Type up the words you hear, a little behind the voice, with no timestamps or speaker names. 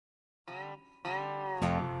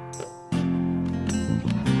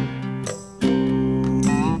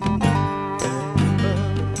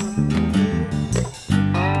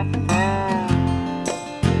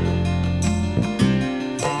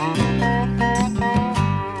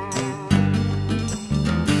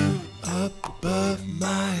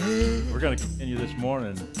continue this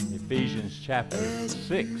morning, Ephesians chapter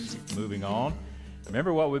 6, moving on.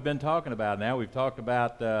 Remember what we've been talking about now. We've talked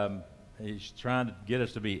about he's trying to get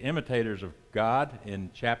us to be imitators of God in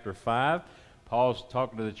chapter 5. Paul's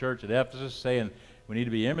talking to the church at Ephesus, saying we need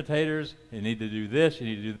to be imitators. You need to do this. You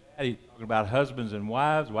need to do that. He's talking about husbands and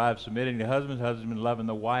wives, wives submitting to husbands, husbands loving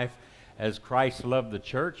the wife as Christ loved the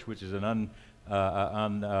church, which is an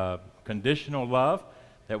unconditional love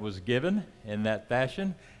that was given in that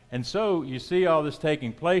fashion. And so you see all this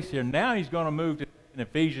taking place here. Now he's going to move to, in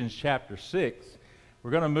Ephesians chapter 6,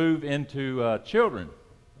 we're going to move into children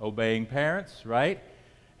obeying parents, right?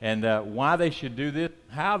 And why they should do this,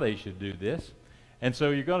 how they should do this. And so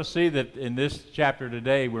you're going to see that in this chapter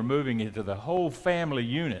today, we're moving into the whole family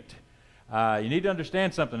unit. You need to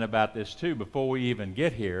understand something about this too before we even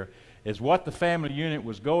get here, is what the family unit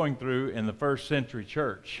was going through in the first century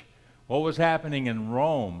church. What was happening in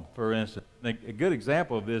Rome, for instance. A good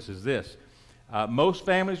example of this is this. Most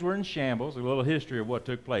families were in shambles. A little history of what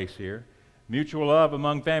took place here. Mutual love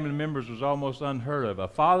among family members was almost unheard of. A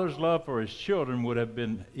father's love for his children would have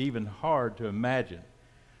been even hard to imagine.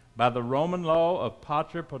 By the Roman law of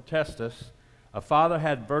pater potestas, a father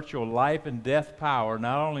had virtual life and death power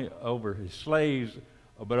not only over his slaves,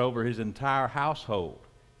 but over his entire household.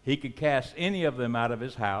 He could cast any of them out of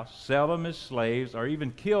his house, sell them as slaves, or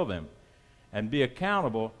even kill them, and be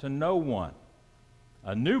accountable to no one.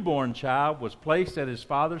 A newborn child was placed at his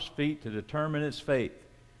father's feet to determine its fate.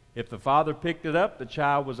 If the father picked it up, the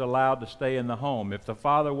child was allowed to stay in the home. If the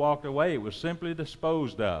father walked away, it was simply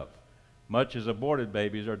disposed of, much as aborted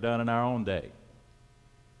babies are done in our own day.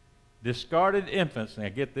 Discarded infants, now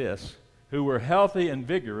get this, who were healthy and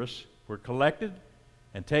vigorous, were collected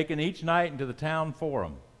and taken each night into the town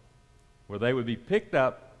forum, where they would be picked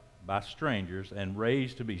up by strangers and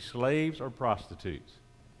raised to be slaves or prostitutes.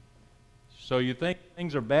 So you think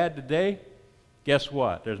things are bad today? Guess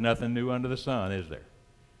what? There's nothing new under the sun, is there?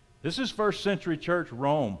 This is first century church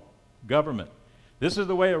Rome government. This is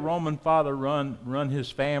the way a Roman father run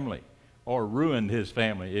his family, or ruined his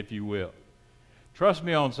family, if you will. Trust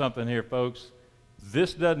me on something here, folks.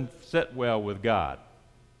 This doesn't sit well with God.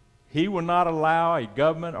 He will not allow a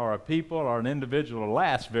government or a people or an individual to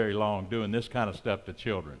last very long doing this kind of stuff to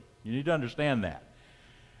children. You need to understand that.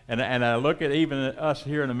 And I look at even us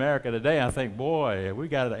here in America today, I think, boy, have we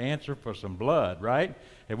got to answer for some blood, right?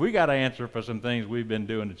 Have we got to answer for some things we've been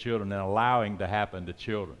doing to children and allowing to happen to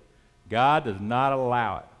children? God does not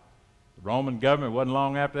allow it. The Roman government wasn't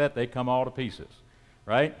long after that, they come all to pieces.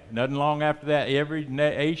 Right? Nothing long after that, every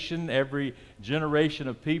nation, every generation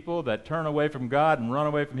of people that turn away from God and run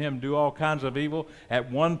away from Him, do all kinds of evil,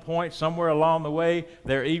 at one point, somewhere along the way,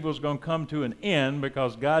 their evil is going to come to an end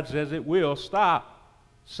because God says it will stop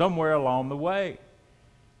somewhere along the way.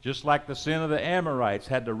 Just like the sin of the Amorites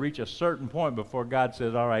had to reach a certain point before God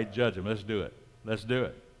says, all right, judge them, let's do it. Let's do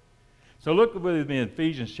it. So look with me in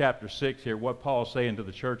Ephesians chapter 6 here, what Paul's saying to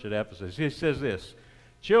the church at Ephesus. He says this,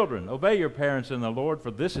 "Children, obey your parents in the Lord,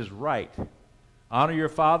 for this is right. Honor your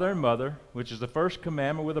father and mother, which is the first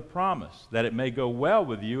commandment with a promise, that it may go well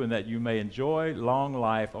with you and that you may enjoy long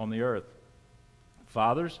life on the earth.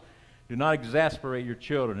 Fathers, do not exasperate your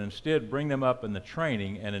children. Instead, bring them up in the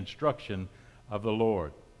training and instruction of the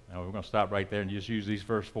Lord." Now, we're going to stop right there and just use these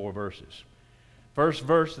first 4 verses. First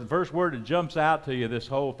verse, the first word that jumps out to you, this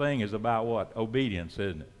whole thing is about what? Obedience,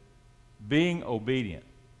 isn't it? Being obedient.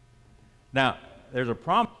 Now, there's a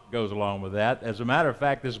promise that goes along with that. As a matter of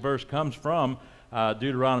fact, this verse comes from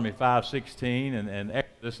Deuteronomy 5:16 and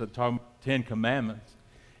Exodus that talk about 10 commandments.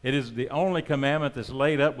 It is the only commandment that's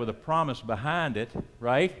laid up with a promise behind it,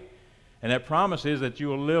 right? And that promise is that you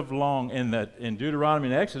will live long. In Deuteronomy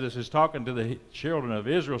and Exodus is talking to the children of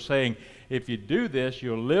Israel saying, if you do this,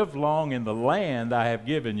 you'll live long in the land I have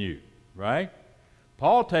given you, right?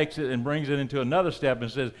 Paul takes it and brings it into another step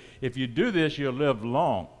and says, if you do this, you'll live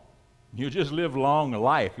long. You'll just live long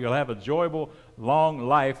life. You'll have a enjoyable, long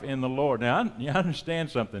life in the Lord. Now, you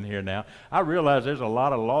understand something here now. I realize there's a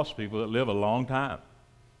lot of lost people that live a long time,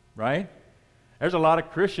 right? There's a lot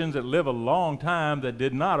of Christians that live a long time that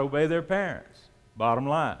did not obey their parents. Bottom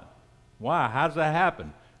line. Why? How does that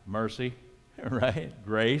happen? Mercy, right?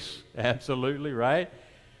 Grace, absolutely, right?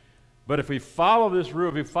 But if we follow this rule,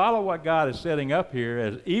 if we follow what God is setting up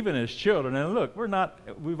here, even as children, and look,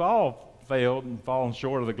 we've all failed and fallen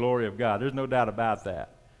short of the glory of God. There's no doubt about that.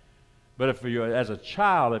 But if you, as a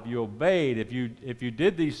child, if you obeyed, if you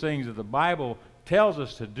did these things that the Bible tells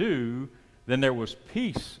us to do, then there was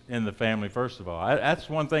peace in the family, first of all. That's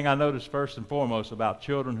one thing I noticed first and foremost about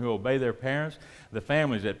children who obey their parents. The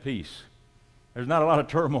family's at peace. There's not a lot of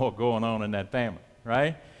turmoil going on in that family,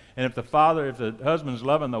 right? And if the husband's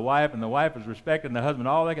loving the wife and the wife is respecting the husband,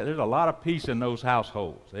 all that, there's a lot of peace in those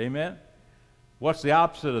households. Amen? What's the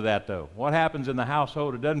opposite of that, though? What happens in the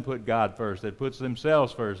household that doesn't put God first, that puts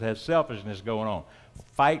themselves first, has selfishness going on?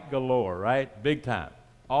 Fight galore, right? Big time.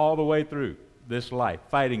 All the way through this life,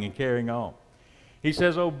 fighting and carrying on. He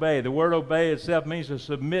says obey. The word obey itself means to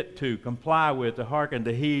submit to, comply with, to hearken,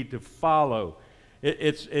 to heed, to follow.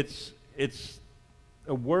 It's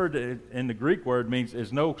a word that in the Greek word means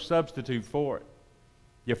there's no substitute for it.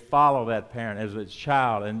 You follow that parent as its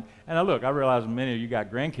child. And look, I realize many of you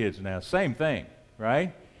got grandkids now. Same thing,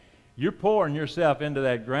 right? You're pouring yourself into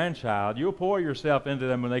that grandchild. You'll pour yourself into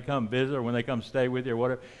them when they come visit or when they come stay with you or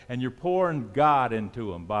whatever. And you're pouring God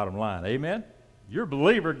into them, bottom line. Amen? You're a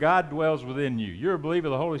believer, God dwells within you. You're a believer,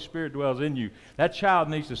 the Holy Spirit dwells in you. That child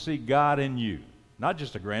needs to see God in you. Not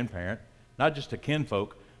just a grandparent, not just a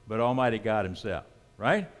kinfolk, but Almighty God himself,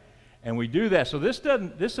 right? And we do that. So this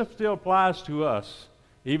still applies to us,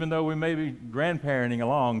 even though we may be grandparenting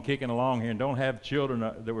along, kicking along here, and don't have children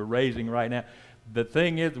that we're raising right now. The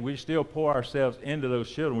thing is, we still pour ourselves into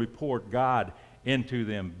those children. We pour God into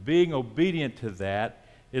them. Being obedient to that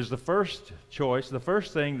is the first choice, the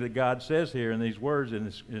first thing that God says here in these words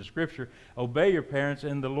in the Scripture. Obey your parents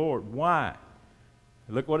in the Lord. Why?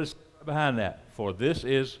 Look what is behind that. For this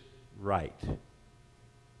is right.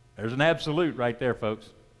 There's an absolute right there, folks.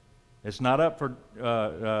 It's not up for,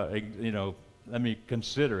 let me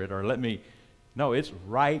consider it or no, it's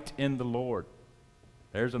right in the Lord.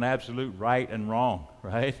 There's an absolute right and wrong,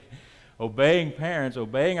 right? Obeying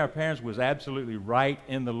our parents was absolutely right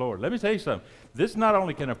in the Lord. Let me tell you something. This not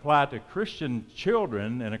only can apply to Christian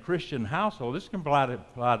children in a Christian household, this can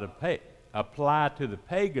apply to the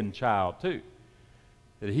pagan child too.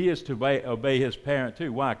 That he is to obey his parent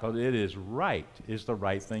too. Why? Because it is right. It's the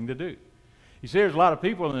right thing to do. You see, there's a lot of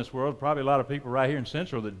people in this world, probably a lot of people right here in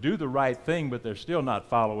Central, that do the right thing, but they're still not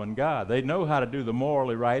following God. They know how to do the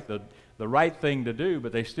morally right, the right thing to do,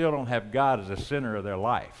 but they still don't have God as the center of their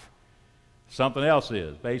life. Something else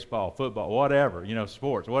is, baseball, football, whatever,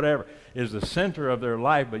 sports, whatever, is the center of their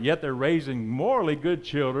life, but yet they're raising morally good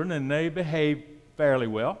children, and they behave fairly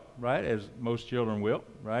well, right, as most children will,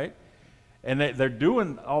 right? And they're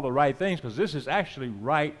doing all the right things because this is actually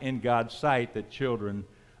right in God's sight that children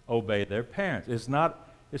obey their parents. It's not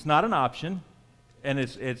an option, and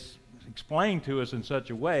it's explained to us in such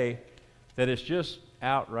a way that it's just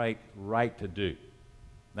outright right to do.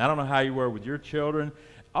 Now, I don't know how you were with your children.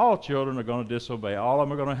 All children are going to disobey. All of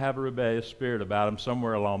them are going to have a rebellious spirit about them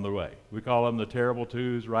somewhere along the way. We call them the terrible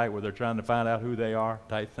twos, right, where they're trying to find out who they are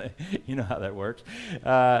type thing. You know how that works.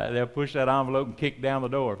 They'll push that envelope and kick down the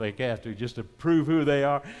door if they have to, just to prove who they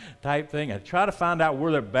are type thing, and try to find out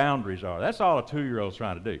where their boundaries are. That's all a 2-year-old's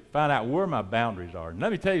trying to do, find out where my boundaries are. And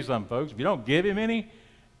let me tell you something, folks. If you don't give him any,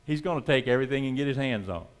 he's going to take everything and get his hands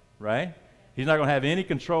on, right? He's not going to have any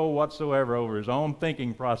control whatsoever over his own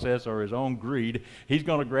thinking process or his own greed. He's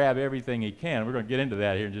going to grab everything he can. We're going to get into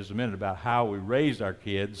that here in just a minute about how we raised our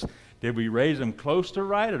kids. Did we raise them close to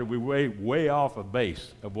right, or did we way off a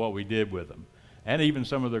base of what we did with them? And even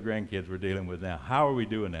some of the grandkids we're dealing with now. How are we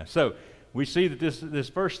doing that? So we see that this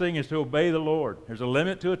first thing is to obey the Lord. There's a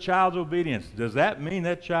limit to a child's obedience. Does that mean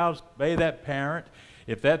that child obey that parent?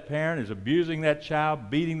 If that parent is abusing that child,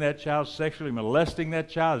 beating that child, sexually molesting that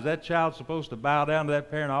child, is that child supposed to bow down to that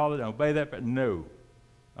parent all the time, obey that parent? No.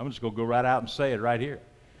 I'm just going to go right out and say it right here.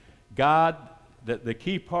 God, the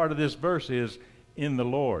key part of this verse is in the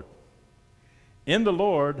Lord. In the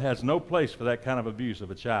Lord has no place for that kind of abuse of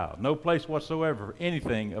a child. No place whatsoever for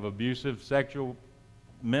anything of abusive, sexual,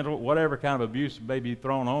 mental, whatever kind of abuse may be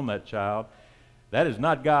thrown on that child. That is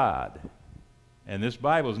not God. And this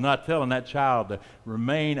Bible is not telling that child to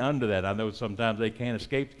remain under that. I know sometimes they can't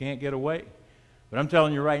escape, can't get away. But I'm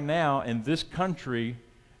telling you right now, in this country,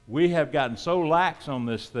 we have gotten so lax on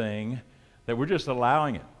this thing that we're just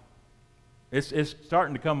allowing it. It's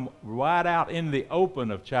starting to come right out in the open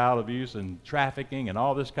of child abuse and trafficking and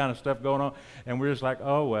all this kind of stuff going on. And we're just like,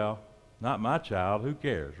 oh, well, not my child. Who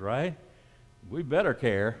cares, right? We better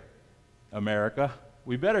care, America.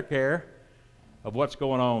 We better care of what's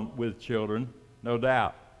going on with children. No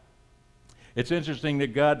doubt. It's interesting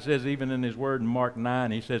that God says, even in his word in Mark 9,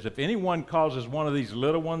 he says, if anyone causes one of these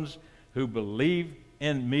little ones who believe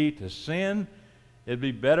in me to sin, it'd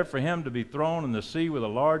be better for him to be thrown in the sea with a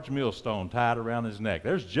large millstone tied around his neck.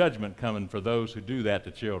 There's judgment coming for those who do that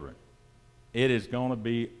to children. It is going to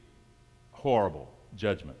be horrible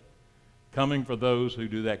judgment coming for those who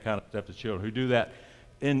do that kind of stuff to children, who do that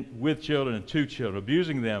with children and to children.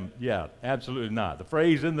 Abusing them, yeah, absolutely not. The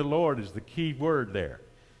phrase in the Lord is the key word there.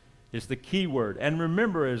 It's the key word. And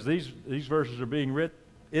remember, as these verses are being written,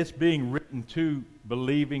 it's being written to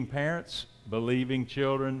believing parents, believing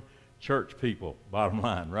children, church people, bottom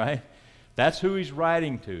line, right? That's who he's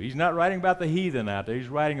writing to. He's not writing about the heathen out there. He's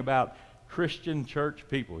writing about Christian church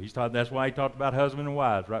people. That's why he talked about husband and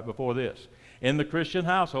wives right before this. In the Christian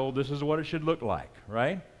household, this is what it should look like,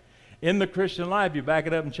 right? In the Christian life, you back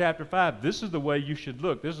it up in chapter 5, this is the way you should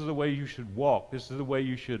look. This is the way you should walk. This is the way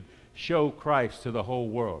you should show Christ to the whole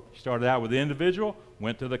world. He started out with the individual,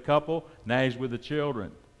 went to the couple, now he's with the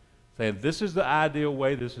children. Saying this is the ideal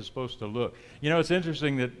way this is supposed to look. You know, it's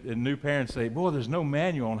interesting that new parents say, boy, there's no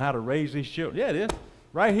manual on how to raise these children. Yeah, it is.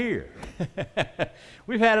 Right here.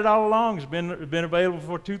 We've had it all along. It's been available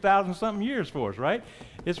for 2,000-something years for us, right?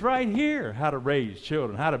 It's right here, how to raise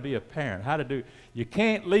children, how to be a parent, how to do. You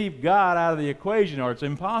can't leave God out of the equation or it's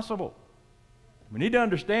impossible. We need to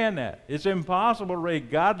understand that. It's impossible to raise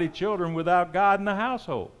godly children without God in the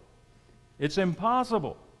household. It's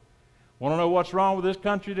impossible. Want to know what's wrong with this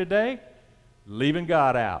country today? Leaving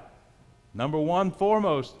God out. Number one,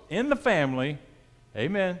 foremost, in the family,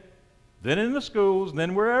 amen, then in the schools,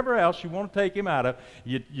 then wherever else you want to take him out of.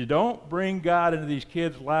 You don't bring God into these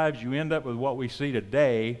kids' lives, you end up with what we see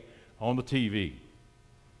today on the TV.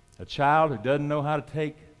 A child who doesn't know how to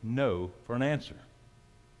take no for an answer.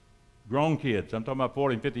 Grown kids, I'm talking about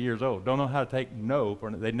 40 and 50 years old, don't know how to take no for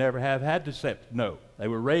an, they never have had to say no. They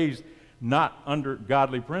were raised not under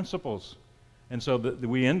godly principles. And so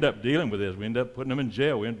we end up dealing with this. We end up putting them in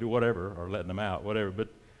jail. We end up do whatever, or letting them out, whatever. But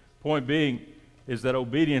point being is that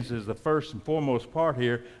obedience is the first and foremost part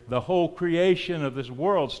here. The whole creation of this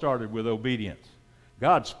world started with obedience.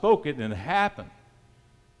 God spoke it and it happened.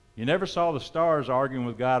 You never saw the stars arguing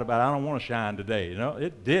with God about, I don't want to shine today. You know,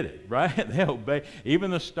 it did it, right? They obeyed.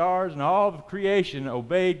 Even the stars and all of creation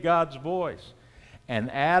obeyed God's voice.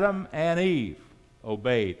 And Adam and Eve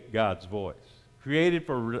obeyed God's voice. Created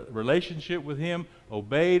for relationship with him,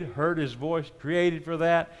 obeyed, heard his voice, created for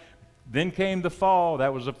that. Then came the fall.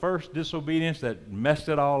 That was the first disobedience that messed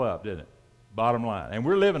it all up, didn't it? Bottom line. And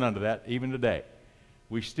we're living under that even today.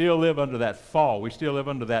 We still live under that fall. We still live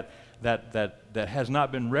under that has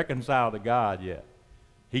not been reconciled to God yet.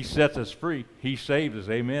 He sets us free. He saves us,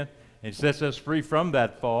 amen? And he sets us free from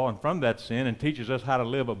that fall and from that sin and teaches us how to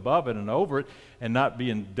live above it and over it and not be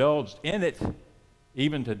indulged in it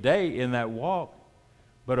even today in that walk.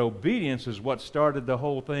 But obedience is what started the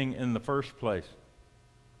whole thing in the first place.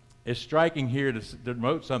 It's striking here to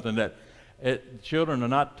note something that children are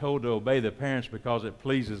not told to obey the parents because it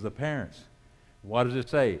pleases the parents. What does it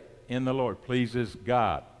say? In the Lord, pleases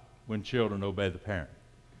God when children obey the parent.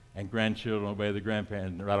 And grandchildren obey the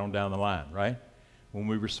grandparent, right on down the line, right? When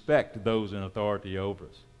we respect those in authority over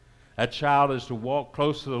us. That child is to walk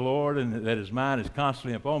close to the Lord and that his mind is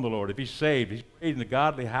constantly upon the Lord. If he's saved, he's raised in a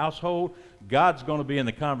godly household, God's going to be in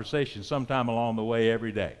the conversation sometime along the way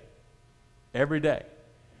every day. Every day.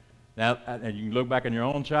 Now, and you can look back on your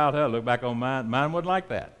own childhood, look back on mine. Mine wasn't like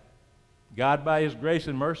that. God, by his grace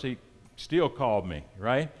and mercy, still called me,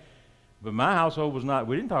 right? But my household was not,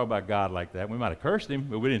 we didn't talk about God like that. We might have cursed him,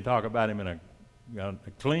 but we didn't talk about him in a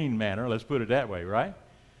clean manner, let's put it that way, right?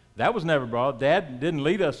 That was never brought. Dad didn't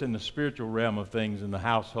lead us in the spiritual realm of things in the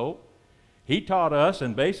household. He taught us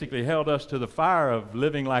and basically held us to the fire of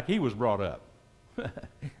living like he was brought up.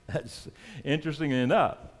 That's interesting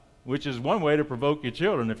enough, which is one way to provoke your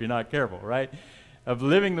children if you're not careful, right? Of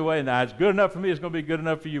living the way, now it's good enough for me, it's going to be good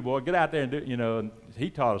enough for you, boy. Get out there and do it, you know. And he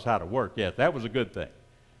taught us how to work. Yes, that was a good thing.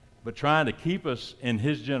 But trying to keep us in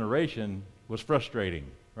his generation was frustrating,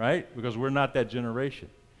 right? Because we're not that generation.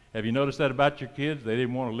 Have you noticed that about your kids? They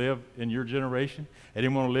didn't want to live in your generation. They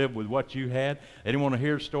didn't want to live with what you had. They didn't want to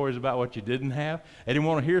hear stories about what you didn't have. They didn't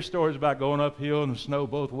want to hear stories about going uphill in the snow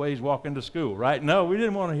both ways walking to school, right? No, we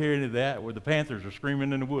didn't want to hear any of that where the panthers are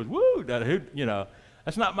screaming in the woods. Woo! You know,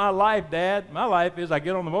 that's not my life, Dad. My life is I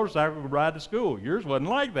get on the motorcycle and ride to school. Yours wasn't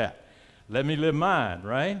like that. Let me live mine,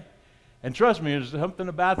 right? And trust me, there's something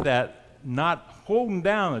about that, not holding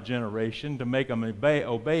down a generation to make them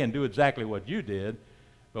obey and do exactly what you did.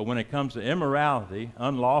 But when it comes to immorality,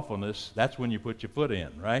 unlawfulness, that's when you put your foot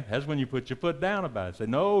in, right? That's when you put your foot down about it. Say,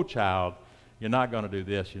 no, child, you're not going to do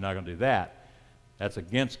this, you're not going to do that. That's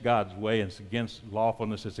against God's way, and it's against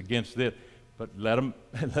lawfulness, it's against this. But let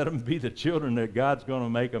them be the children that God's going to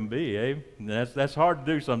make them be, eh? And that's hard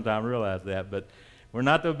to do sometimes, realize that. But we're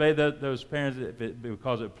not to obey those parents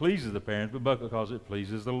because it pleases the parents, but because it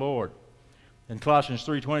pleases the Lord. And Colossians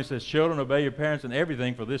 3:20 says, children, obey your parents in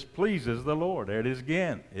everything, for this pleases the Lord. There it is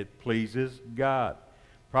again. It pleases God.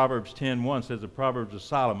 Proverbs 10:1 says, the Proverbs of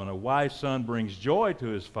Solomon, a wise son brings joy to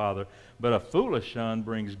his father, but a foolish son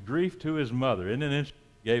brings grief to his mother. Isn't it interesting?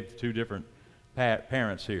 He gave two different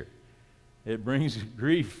parents here. It brings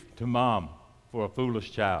grief to mom for a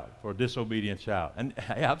foolish child, for a disobedient child. And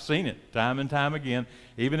hey, I've seen it time and time again.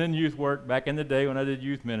 Even in youth work, back in the day when I did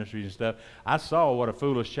youth ministries and stuff, I saw what a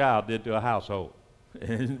foolish child did to a household.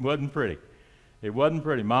 It wasn't pretty. It wasn't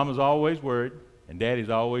pretty. Mama's always worried, and daddy's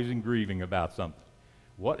always in grieving about something.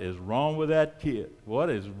 What is wrong with that kid? What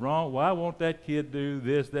is wrong? Why won't that kid do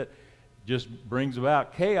this, that? Just brings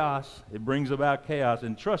about chaos. It brings about chaos.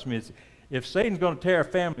 And trust me, if Satan's going to tear a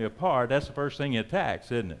family apart, that's the first thing he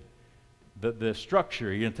attacks, isn't it? The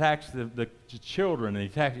structure. He attacks the children, and he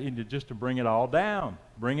attacks just to bring it all down.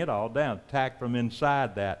 Bring it all down. Attack from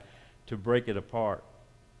inside that to break it apart.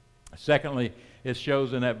 Secondly, it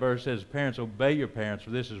shows in that verse, says, parents, obey your parents,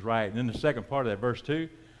 for this is right. And then the second part of that, verse 2,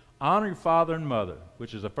 honor your father and mother,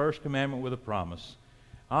 which is the first commandment with a promise.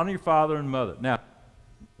 Honor your father and mother. Now,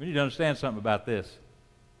 we need to understand something about this.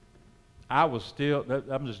 I'm just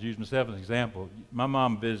using myself as an example. My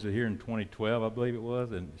mom visited here in 2012, I believe it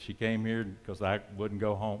was, and she came here because I wouldn't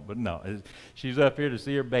go home. But no, she's up here to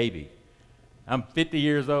see her baby. I'm 50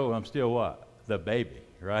 years old. I'm still what? The baby,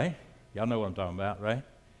 right? Y'all know what I'm talking about, right?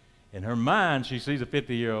 In her mind, she sees a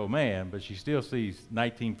 50-year-old man, but she still sees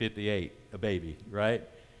 1958, a baby, right?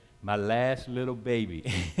 My last little baby.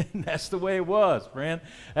 That's the way it was, friend.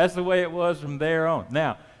 That's the way it was from there on.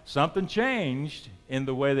 Now, something changed in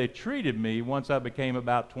the way they treated me once I became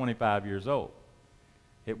about 25 years old.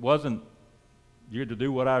 It wasn't you're to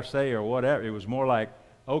do what I say or whatever. It was more like,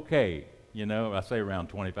 okay, I say around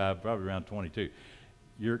 25, probably around 22.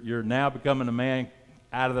 You're now becoming a man.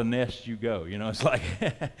 Out of the nest you go. It's like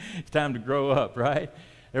it's time to grow up, right?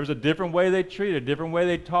 There was a different way they treated, a different way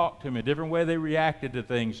they talked to me, a different way they reacted to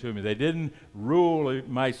things to me. They didn't rule, you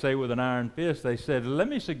might say, with an iron fist. They said, let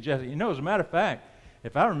me suggest, as a matter of fact,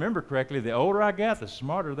 if I remember correctly, the older I got, the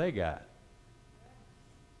smarter they got.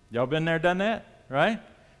 Y'all been there, done that, right?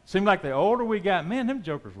 Seemed like the older we got, man, them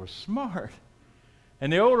jokers were smart.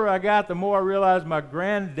 And the older I got, the more I realized my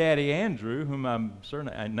granddaddy Andrew, whom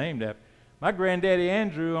I named after, my granddaddy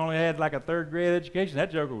Andrew only had like a third grade education.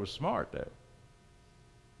 That joker was smart, though.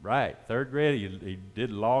 Right, third grade, he did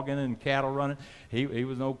logging and cattle running. He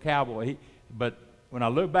was no cowboy. But when I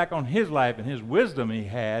look back on his life and his wisdom he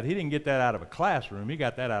didn't get that out of a classroom. He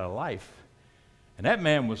got that out of life. And that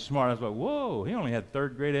man was smart. I was like, whoa, he only had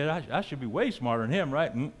third grade ed. I should be way smarter than him,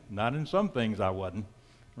 right? Not in some things I wasn't,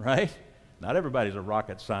 right? Not everybody's a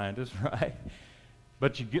rocket scientist, right?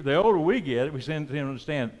 But the older we get, we tend to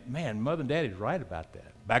understand, man, Mother and Daddy's right about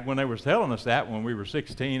that. Back when they were telling us that when we were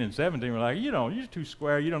 16 and 17, we're like, you're too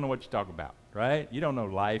square. You don't know what you're talking about, right? You don't know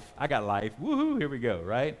life. I got life. Woohoo, here we go,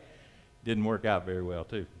 right? Didn't work out very well,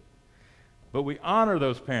 too. But we honor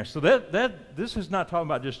those parents. So this is not talking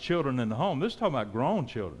about just children in the home. This is talking about grown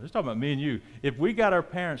children. This is talking about me and you. If we got our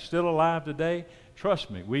parents still alive today, trust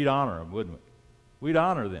me, we'd honor them, wouldn't we? We'd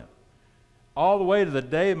honor them. All the way to the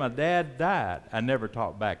day my dad died, I never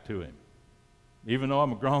talked back to him. Even though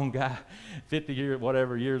I'm a grown guy, 50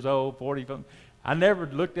 years old, 40 something, I never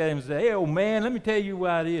looked at him and said, hey, old man, let me tell you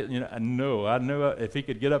why it is. I knew if he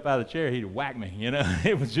could get up out of the chair, he'd whack me.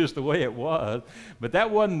 It was just the way it was. But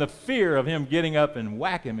that wasn't the fear of him getting up and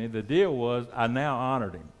whacking me. The deal was I now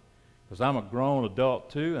honored him because I'm a grown adult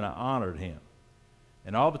too, and I honored him.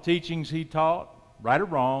 And all the teachings he taught, right or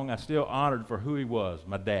wrong, I still honored for who he was,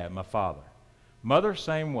 my dad, my father. Mother,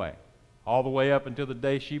 same way. All the way up until the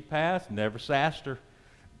day she passed, never sassed her.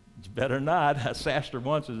 It's better not. I sassed her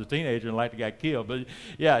once as a teenager and like to got killed. But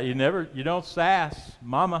yeah, you don't sass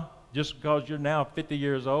Mama just because you're now 50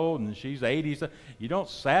 years old and she's 80. You don't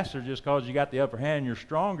sass her just because you got the upper hand and you're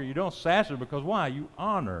stronger. You don't sass her because why? You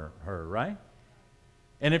honor her, right?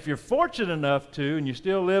 And if you're fortunate enough to, and you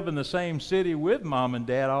still live in the same city with Mom and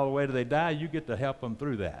Dad all the way till they die, you get to help them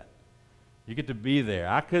through that. You get to be there.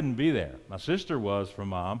 I couldn't be there. My sister was for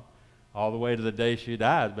Mom all the way to the day she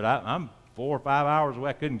died, but I'm 4 or 5 hours away.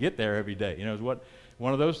 I couldn't get there every day. It's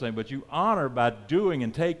one of those things. But you honor by doing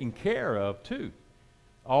and taking care of, too,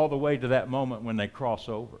 all the way to that moment when they cross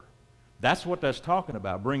over. That's what that's talking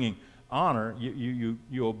about, bringing honor. You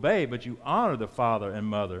obey, but you honor the father and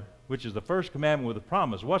mother, which is the first commandment with a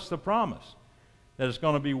promise. What's the promise? That it's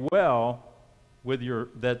going to be well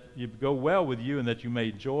that you go well with you and that you may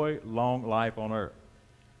enjoy long life on earth.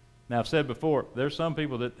 Now, I've said before, there's some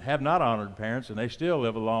people that have not honored parents and they still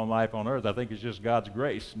live a long life on earth. I think it's just God's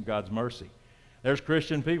grace and God's mercy. There's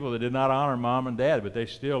Christian people that did not honor Mom and Dad, but they're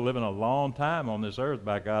still living a long time on this earth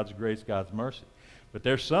by God's grace, God's mercy. But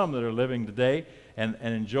there's some that are living today and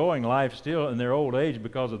enjoying life still in their old age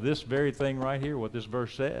because of this very thing right here, what this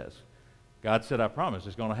verse says. God said, I promise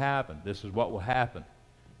it's going to happen. This is what will happen.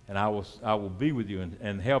 And I will be with you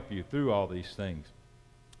and help you through all these things.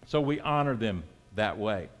 So we honor them that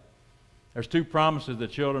way. There's two promises to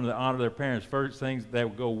children that honor their parents. First, things that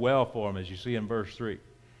will go well for them, as you see in verse 3.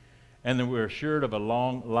 And then we're assured of a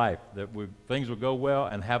long life, that things will go well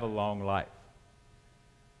and have a long life.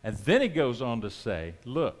 And then he goes on to say,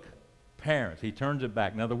 look, parents, he turns it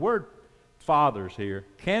back. Now the word fathers here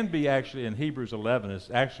can be actually in Hebrews 11, it's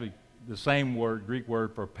actually the same word, Greek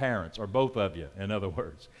word for parents, or both of you, in other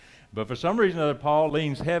words. But for some reason or other, Paul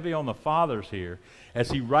leans heavy on the fathers here. As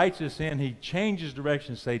he writes this in, he changes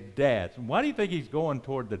direction to say dads. And why do you think he's going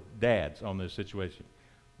toward the dads on this situation?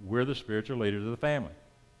 We're the spiritual leaders of the family.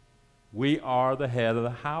 We are the head of the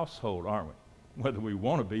household, aren't we? Whether we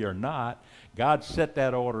want to be or not, God set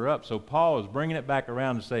that order up. So Paul is bringing it back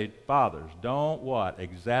around to say, fathers, don't what?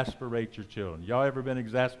 Exasperate your children. Y'all ever been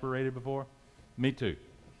exasperated before? Me too.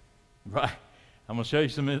 Right? I'm going to show you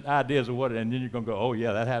some ideas of what, and then you're going to go, oh,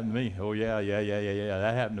 yeah, that happened to me. Oh, yeah,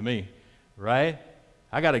 that happened to me. Right?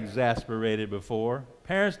 I got exasperated before.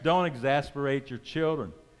 Parents, don't exasperate your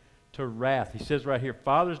children to wrath. He says right here,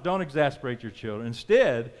 fathers, don't exasperate your children.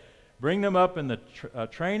 Instead, bring them up in the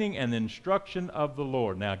training and the instruction of the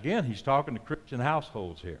Lord. Now, again, he's talking to Christian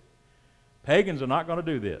households here. Pagans are not going to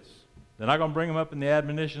do this. They're not going to bring them up in the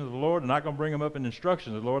admonition of the Lord. They're not going to bring them up in the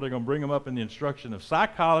instruction of the Lord. They're going to bring them up in the instruction of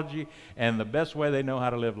psychology and the best way they know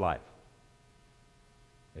how to live life.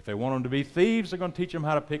 If they want them to be thieves, they're going to teach them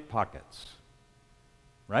how to pick pockets.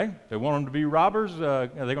 Right? If they want them to be robbers, they're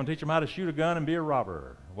going to teach them how to shoot a gun and be a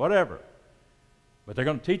robber, whatever. But they're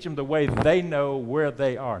going to teach them the way they know where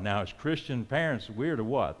they are. Now, as Christian parents, we're to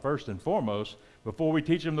what? First and foremost, before we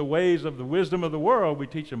teach them the ways of the wisdom of the world, we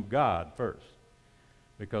teach them God first.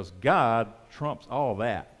 Because God trumps all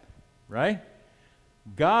that, right?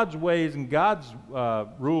 God's ways and God's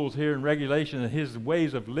rules here and regulation and his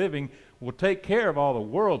ways of living will take care of all the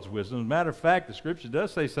world's wisdom. As a matter of fact, the scripture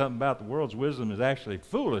does say something about the world's wisdom is actually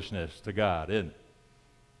foolishness to God, isn't it?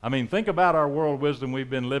 I mean, think about our world wisdom we've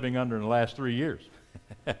been living under in the last 3 years.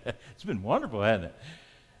 It's been wonderful, hasn't it?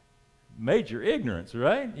 Major ignorance,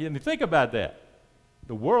 right? I mean, think about that.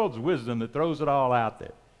 The world's wisdom that throws it all out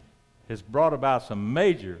there has brought about some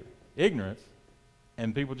major ignorance,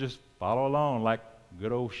 and people just follow along like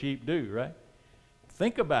good old sheep do, right?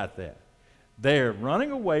 Think about that. They're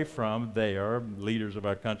running away from, they are leaders of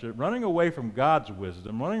our country, running away from God's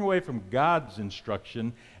wisdom, running away from God's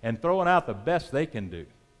instruction, and throwing out the best they can do.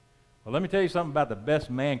 Well, let me tell you something about the best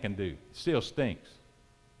man can do. It still stinks,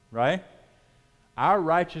 right? Our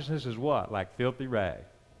righteousness is what? Like filthy rag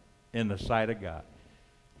in the sight of God.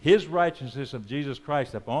 His righteousness of Jesus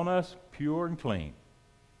Christ upon us, pure and clean,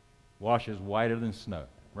 washes whiter than snow,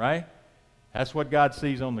 right? That's what God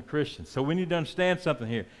sees on the Christian. So we need to understand something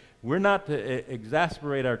here. We're not to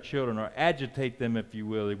exasperate our children or agitate them, if you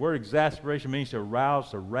will. The word exasperation means to arouse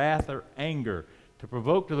to wrath or anger, to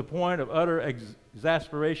provoke to the point of utter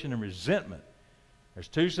exasperation and resentment. There's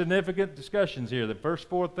two significant discussions here. The first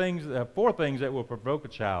four things that will provoke a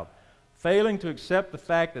child. Failing to accept the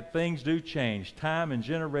fact that things do change. Time and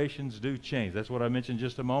generations do change. That's what I mentioned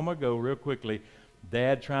just a moment ago real quickly.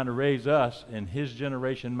 Dad trying to raise us in his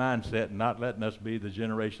generation mindset and not letting us be the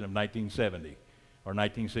generation of 1970 or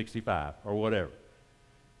 1965 or whatever.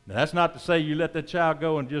 Now, that's not to say you let that child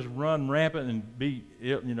go and just run rampant and be,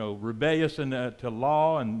 rebellious to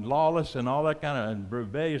law and lawless and all that kind of, and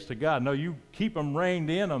rebellious to God. No, you keep them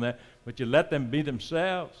reined in on that, but you let them be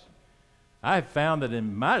themselves. I've found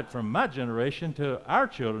that from my generation to our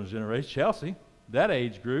children's generation, Chelsea, that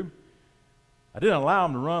age group, I didn't allow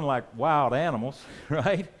them to run like wild animals,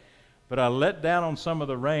 right? But I let down on some of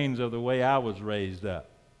the reins of the way I was raised up.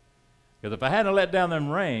 Because if I hadn't let down them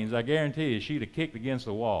reins, I guarantee you she'd have kicked against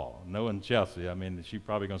the wall. Knowing Chelsea, I mean, she's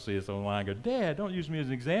probably going to see us online and go, Dad, don't use me as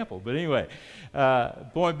an example. But anyway,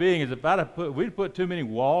 point being is if we'd put too many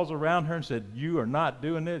walls around her and said, you are not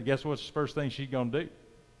doing this, guess what's the first thing she's going to do?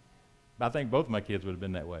 I think both of my kids would have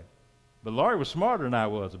been that way. But Laurie was smarter than I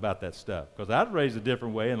was about that stuff because I'd raised a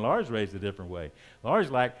different way and Laurie's raised a different way.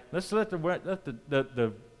 Laurie's like, let's let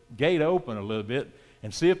the gate open a little bit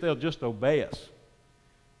and see if they'll just obey us.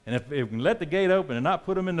 And if we can let the gate open and not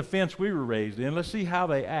put them in the fence we were raised in, let's see how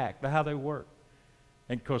they act, how they work.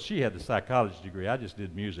 And of course, she had the psychology degree. I just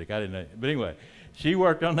did music. I didn't know. But anyway, she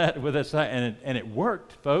worked on that with us, and it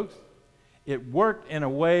worked, folks. It worked in a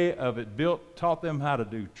way of taught them how to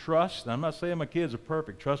do trust. Now, I'm not saying my kids are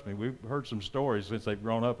perfect. Trust me, we've heard some stories since they've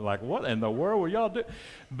grown up and like, what in the world will y'all do?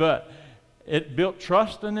 But it built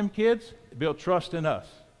trust in them kids. It built trust in us.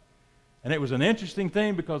 And it was an interesting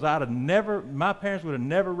thing because my parents would have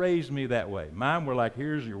never raised me that way. Mine were like,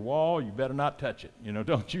 here's your wall, you better not touch it.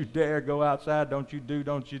 Don't you dare go outside, don't you do.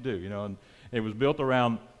 And it was built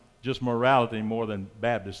around just morality more than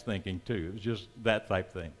Baptist thinking too. It was just that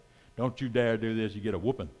type thing. Don't you dare do this, you get a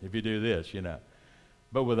whooping if you do this, you know.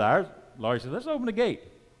 But with ours, Laurie said, let's open the gate.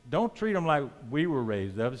 Don't treat them like we were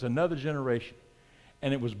raised up. It's another generation.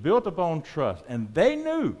 And it was built upon trust. And they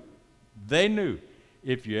knew,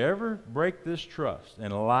 if you ever break this trust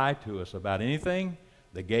and lie to us about anything,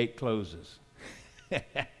 the gate closes.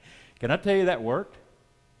 Can I tell you that worked?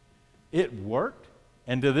 It worked.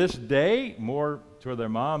 And to this day, more to their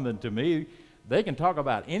mom than to me, they can talk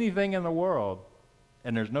about anything in the world,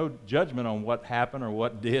 and there's no judgment on what happened or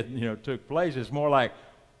what took place. It's more like,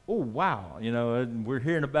 oh, wow, we're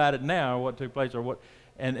hearing about it now, what took place or what.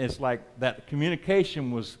 And it's like that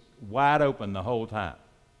communication was wide open the whole time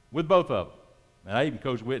with both of them. And I even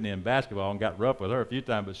coached Whitney in basketball and got rough with her a few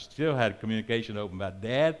times, but still had communication open about,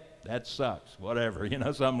 Dad, that sucks, whatever,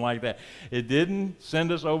 something like that. It didn't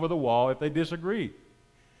send us over the wall if they disagreed.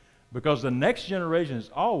 Because the next generation is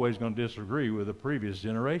always going to disagree with the previous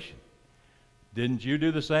generation. Didn't you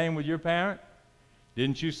do the same with your parent?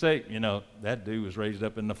 Didn't you say, that dude was raised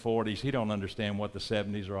up in the 40s. He don't understand what the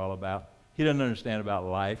 70s are all about. He doesn't understand about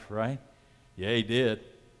life, right? Yeah, he did.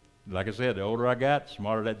 Like I said, the older I got, the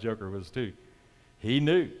smarter that joker was too. He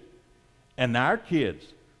knew. And our kids,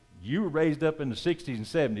 you were raised up in the 60s and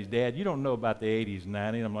 70s, Dad. You don't know about the 80s and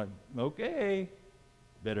 90s. I'm like, okay,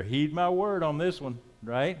 better heed my word on this one,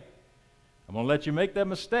 right? I'm going to let you make that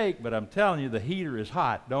mistake, but I'm telling you the heater is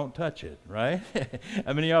hot. Don't touch it, right?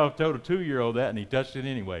 I mean, y'all have told a 2-year-old that, and he touched it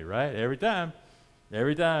anyway, right? Every time.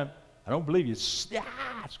 Every time. I don't believe you.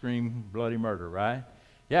 Scream bloody murder, right?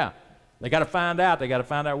 Yeah. They got to find out. They got to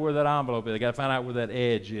find out where that envelope is. They got to find out where that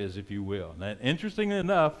edge is, if you will. And interestingly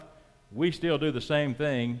enough, we still do the same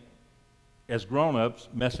thing as grown-ups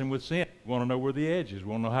messing with sin. We want to know where the edge is.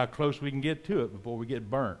 We want to know how close we can get to it before we get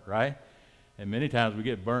burnt, right? And many times we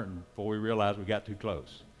get burnt before we realize we got too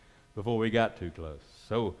close.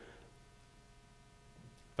 So,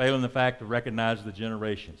 failing the fact to recognize the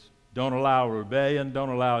generations. Don't allow rebellion, don't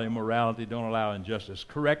allow immorality, don't allow injustice.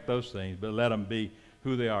 Correct those things, but let them be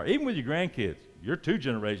who they are. Even with your grandkids, you're 2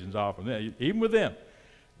 generations off from them. Even with them,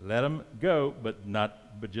 let them go, but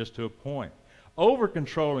just to a point.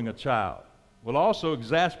 Over-controlling a child will also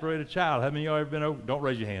exasperate a child. How many of y'all ever been over? Don't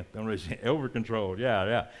raise your hand. Don't raise your hand. Over-controlled,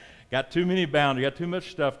 yeah. Got too many boundaries, got too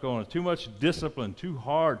much stuff going on, too much discipline, too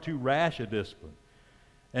hard, too rash a discipline.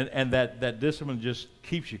 And that discipline just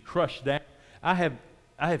keeps you crushed down. I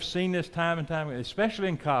have seen this time and time, especially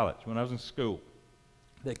in college when I was in school,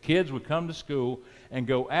 that kids would come to school and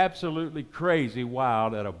go absolutely crazy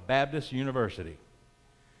wild at a Baptist university.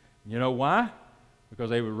 You know why? Because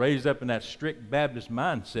they were raised up in that strict Baptist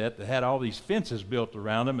mindset that had all these fences built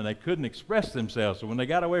around them and they couldn't express themselves. So when they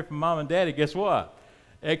got away from mom and daddy, guess what?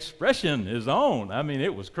 Expression is on. I mean,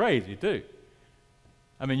 it was crazy too.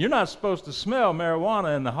 I mean, you're not supposed to smell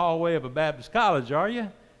marijuana in the hallway of a Baptist college, are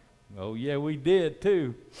you? Oh, yeah, we did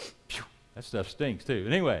too. That stuff stinks too.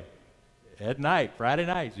 Anyway, at night, Friday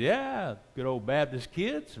nights, yeah, good old Baptist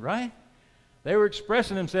kids, right? They were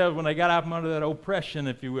expressing themselves when they got out from under that oppression,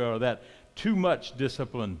 if you will, or that too much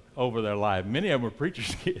discipline over their life. Many of them were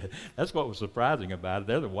preachers' kids. That's what was surprising about it.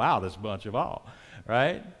 They're the wildest bunch of all,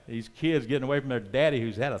 right? These kids getting away from their daddy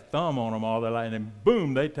who's had a thumb on them all their life, and then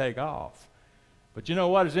boom, they take off. But you know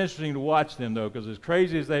what? It's interesting to watch them, though, because as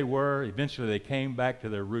crazy as they were, eventually they came back to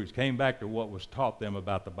their roots, came back to what was taught them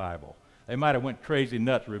about the Bible. They might have went crazy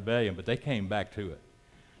nuts rebellion, but they came back to it.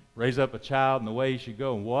 Raise up a child in the way he should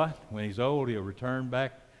go, and what? When he's old, he'll return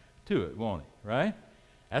back to it, won't he? Right?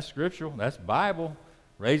 That's scriptural. That's Bible.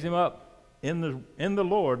 Raise him up in the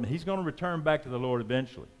Lord, and he's going to return back to the Lord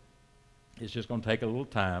eventually. It's just going to take a little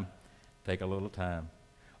time.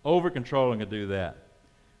 Over-controlling to do that.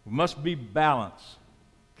 We must be balanced.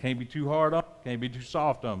 Can't be too hard on, can't be too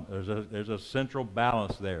soft on. There's a central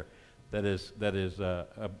balance there that is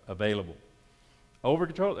available.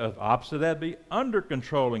 Over-control, the opposite of that be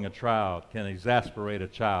under-controlling a child can exasperate a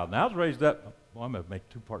child. Now, I was raised up, well, I'm going to make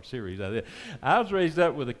a 2-part series out of this. I was raised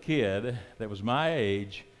up with a kid that was my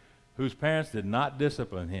age whose parents did not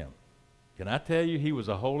discipline him. Can I tell you he was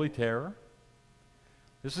a holy terror?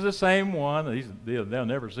 This is the same one, they'll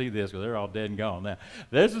never see this because they're all dead and gone now.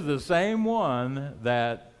 This is the same one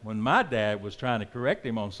that when my dad was trying to correct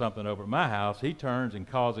him on something over at my house, he turns and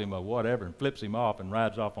calls him a whatever and flips him off and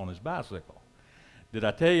rides off on his bicycle. Did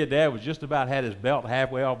I tell you Dad was just about had his belt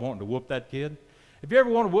halfway off wanting to whoop that kid? Have you ever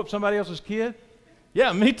wanted to whoop somebody else's kid?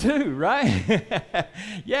 Yeah, me too, right?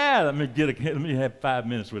 Yeah, let me have 5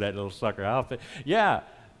 minutes with that little sucker. Yeah,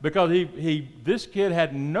 because this kid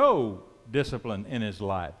had no discipline in his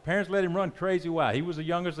life. Parents let him run crazy wild. He was the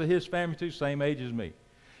youngest of his family too, same age as me.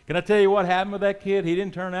 Can I tell you what happened with that kid? He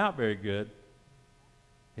didn't turn out very good.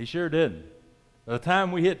 He sure didn't. By the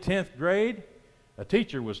time we hit 10th grade, a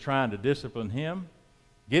teacher was trying to discipline him,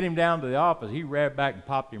 get him down to the office. He ran back and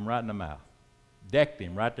popped him right in the mouth. Decked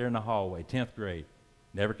him right there in the hallway, 10th grade.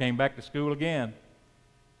 Never came back to school again.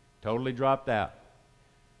 Totally dropped out.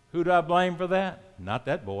 Who do I blame for that? Not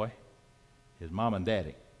that boy. His mom and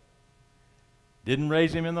daddy. Didn't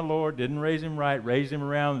raise him in the Lord, didn't raise him right, raised him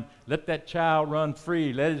around, let that child run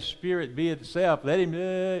free, let his spirit be itself, let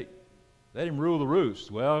him rule the roost.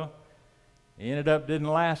 Well, he ended up didn't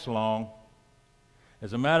last long.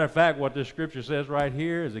 As a matter of fact, what this scripture says right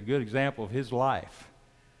here is a good example of his life.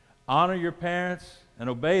 Honor your parents and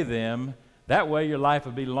obey them. That way your life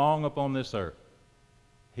will be long upon this earth.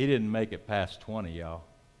 He didn't make it past 20, y'all.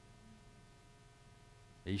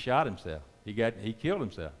 He shot himself. He killed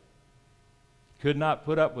himself. Could not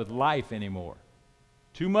put up with life anymore.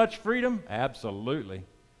 Too much freedom? Absolutely.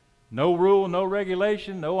 No rule, no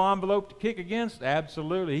regulation, no envelope to kick against?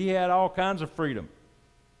 Absolutely. He had all kinds of freedom.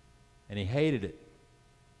 And he hated it.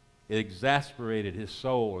 It exasperated his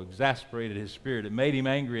soul, exasperated his spirit. It made him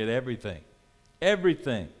angry at everything.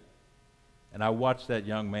 Everything. And I watched that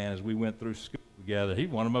young man as we went through school together. He's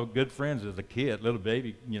one of my good friends as a kid, little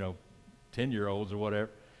baby, 10-year-olds or whatever.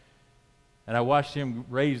 And I watched him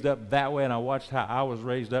raised up that way, and I watched how I was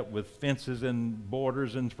raised up with fences and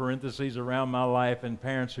borders and parentheses around my life, and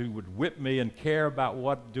parents who would whip me and care about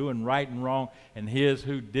what doing right and wrong, and his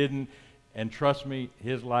who didn't. And trust me,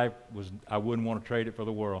 his life I wouldn't want to trade it for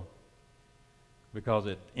the world, because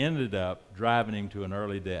it ended up driving him to an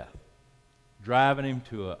early death, driving him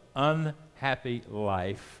to an unhappy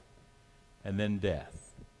life, and then death.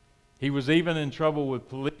 He was even in trouble with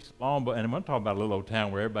police, and I'm going to talk about a little old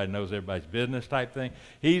town where everybody knows everybody's business type thing.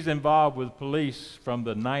 He's involved with police from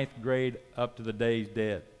the 9th grade up to the day he's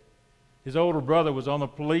dead. His older brother was on the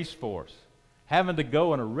police force, having to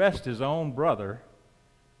go and arrest his own brother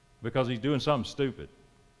because he's doing something stupid.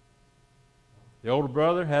 The older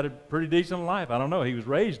brother had a pretty decent life. I don't know. He was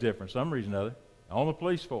raised different, some reason or other, on the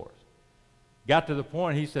police force. Got to the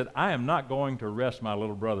point he said, I am not going to arrest my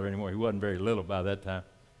little brother anymore. He wasn't very little by that time.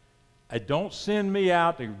 Don't send me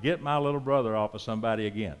out to get my little brother off of somebody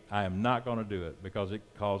again. I am not going to do it, because it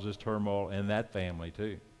causes turmoil in that family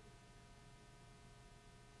too.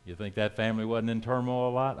 You think that family wasn't in turmoil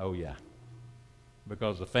a lot? Oh yeah.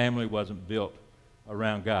 Because the family wasn't built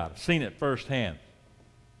around God. I've seen it firsthand.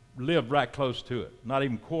 Lived right close to it. Not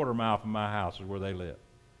even a quarter mile from my house is where they live.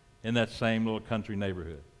 In that same little country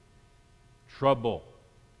neighborhood. Trouble.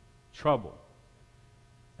 Trouble.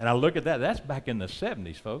 And I look at that. That's back in the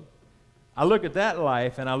 70s, folks. I look at that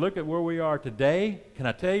life, and I look at where we are today. Can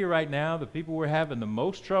I tell you right now, the people we're having the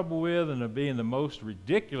most trouble with and are being the most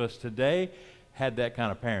ridiculous today had that kind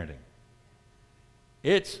of parenting.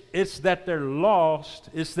 It's that they're lost.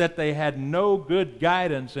 It's that they had no good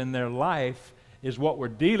guidance in their life is what we're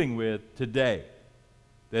dealing with today,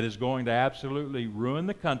 that is going to absolutely ruin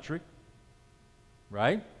the country,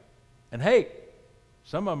 right? And hey,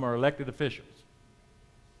 some of them are elected officials.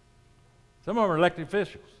 Some of them are elected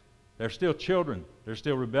officials. They're still children. They're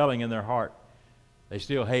still rebelling in their heart. They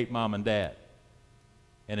still hate mom and dad.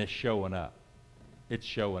 And it's showing up. It's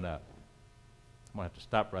showing up. I'm going to have to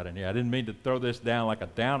stop right in here. I didn't mean to throw this down like a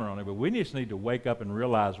downer on it, but we just need to wake up and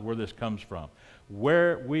realize where this comes from.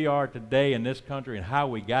 Where we are today in this country and how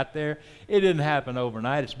we got there, it didn't happen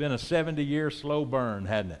overnight. It's been a 70-year slow burn,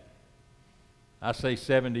 hasn't it? I say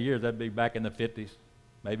 70 years. That'd be back in the 50s,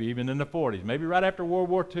 maybe even in the 40s. Maybe right after World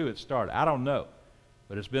War II it started. I don't know.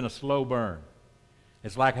 But it's been a slow burn.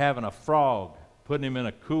 It's like having a frog, putting him in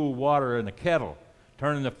a cool water in a kettle,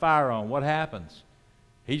 turning the fire on. What happens?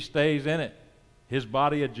 He stays in it. His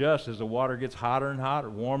body adjusts as the water gets hotter and hotter,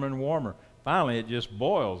 warmer and warmer. Finally, it just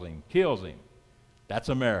boils him, kills him. That's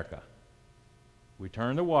America. We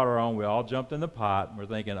turned the water on. We all jumped in the pot, and we're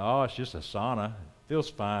thinking, oh, it's just a sauna. It feels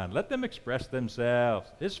fine. Let them express themselves.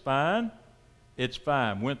 It's fine. It's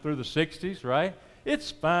fine. Went through the 60s, right?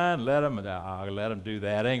 It's fine, let them do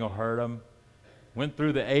that. It ain't going to hurt them. Went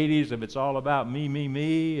through the 80s if it's all about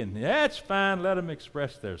me, and yeah, it's fine, let them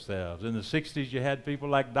express themselves. In the 60s, you had people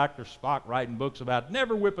like Dr. Spock writing books about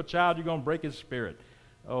never whip a child, you're going to break his spirit.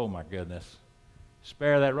 Oh, my goodness.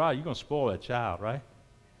 Spare that rod, you're going to spoil that child, right?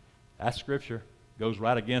 That scripture goes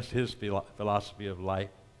right against his philosophy of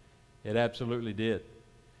life. It absolutely did.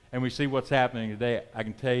 And we see what's happening today. I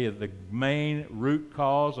can tell you the main root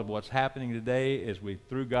cause of what's happening today is we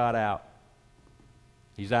threw God out.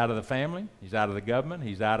 He's out of the family. He's out of the government.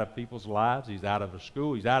 He's out of people's lives. He's out of the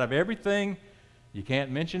school. He's out of everything. You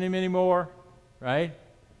can't mention him anymore, right?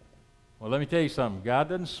 Well, let me tell you something. God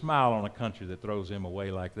doesn't smile on a country that throws him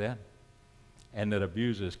away like that, and that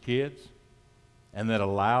abuses kids, and that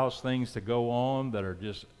allows things to go on that are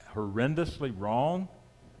just horrendously wrong,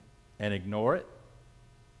 and ignore it,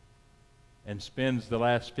 and spends the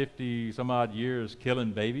last 50 some odd years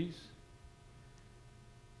killing babies.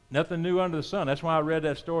 Nothing new under the sun. That's why I read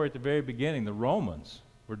that story at the very beginning. The Romans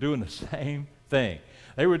were doing the same thing.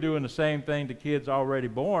 They were doing the same thing to kids already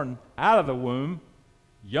born out of the womb,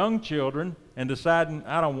 young children, and deciding,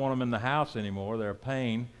 I don't want them in the house anymore. They're a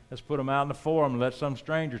pain. Let's put them out in the forum and let some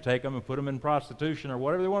stranger take them and put them in prostitution or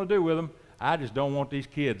whatever they want to do with them. I just don't want these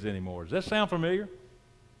kids anymore. Does that sound familiar?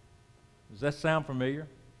 Does that sound familiar?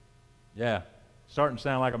 Yeah. Starting to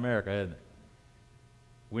sound like America, isn't it?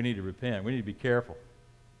 We need to repent. We need to be careful.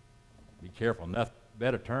 Be careful. Nothing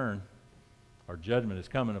better turn. Our judgment is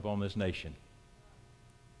coming upon this nation.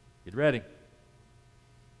 Get ready.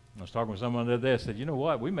 I was talking with someone the other day. I said, you know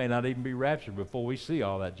what? We may not even be raptured before we see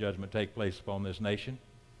all that judgment take place upon this nation.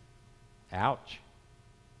 Ouch.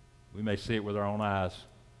 We may see it with our own eyes.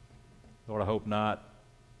 Lord, I hope not.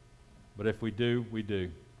 But if we do, we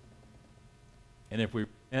do. And if we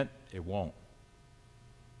repent, it won't.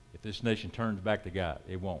 If this nation turns back to God,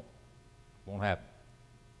 it won't. It won't happen.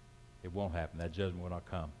 It won't happen. That judgment will not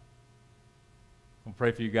come. I'm going to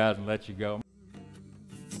pray for you guys and let you go.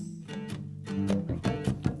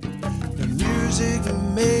 The music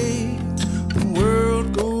made the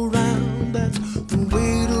world go round. That's the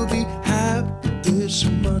way to be happy. This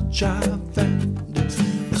much I've found.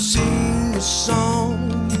 Sing a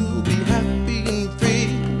song, you'll be happy and free.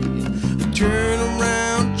 Turn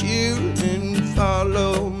around you and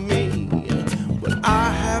follow me. But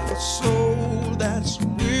I have a soul that's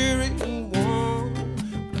weary and worn.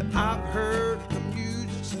 But I've heard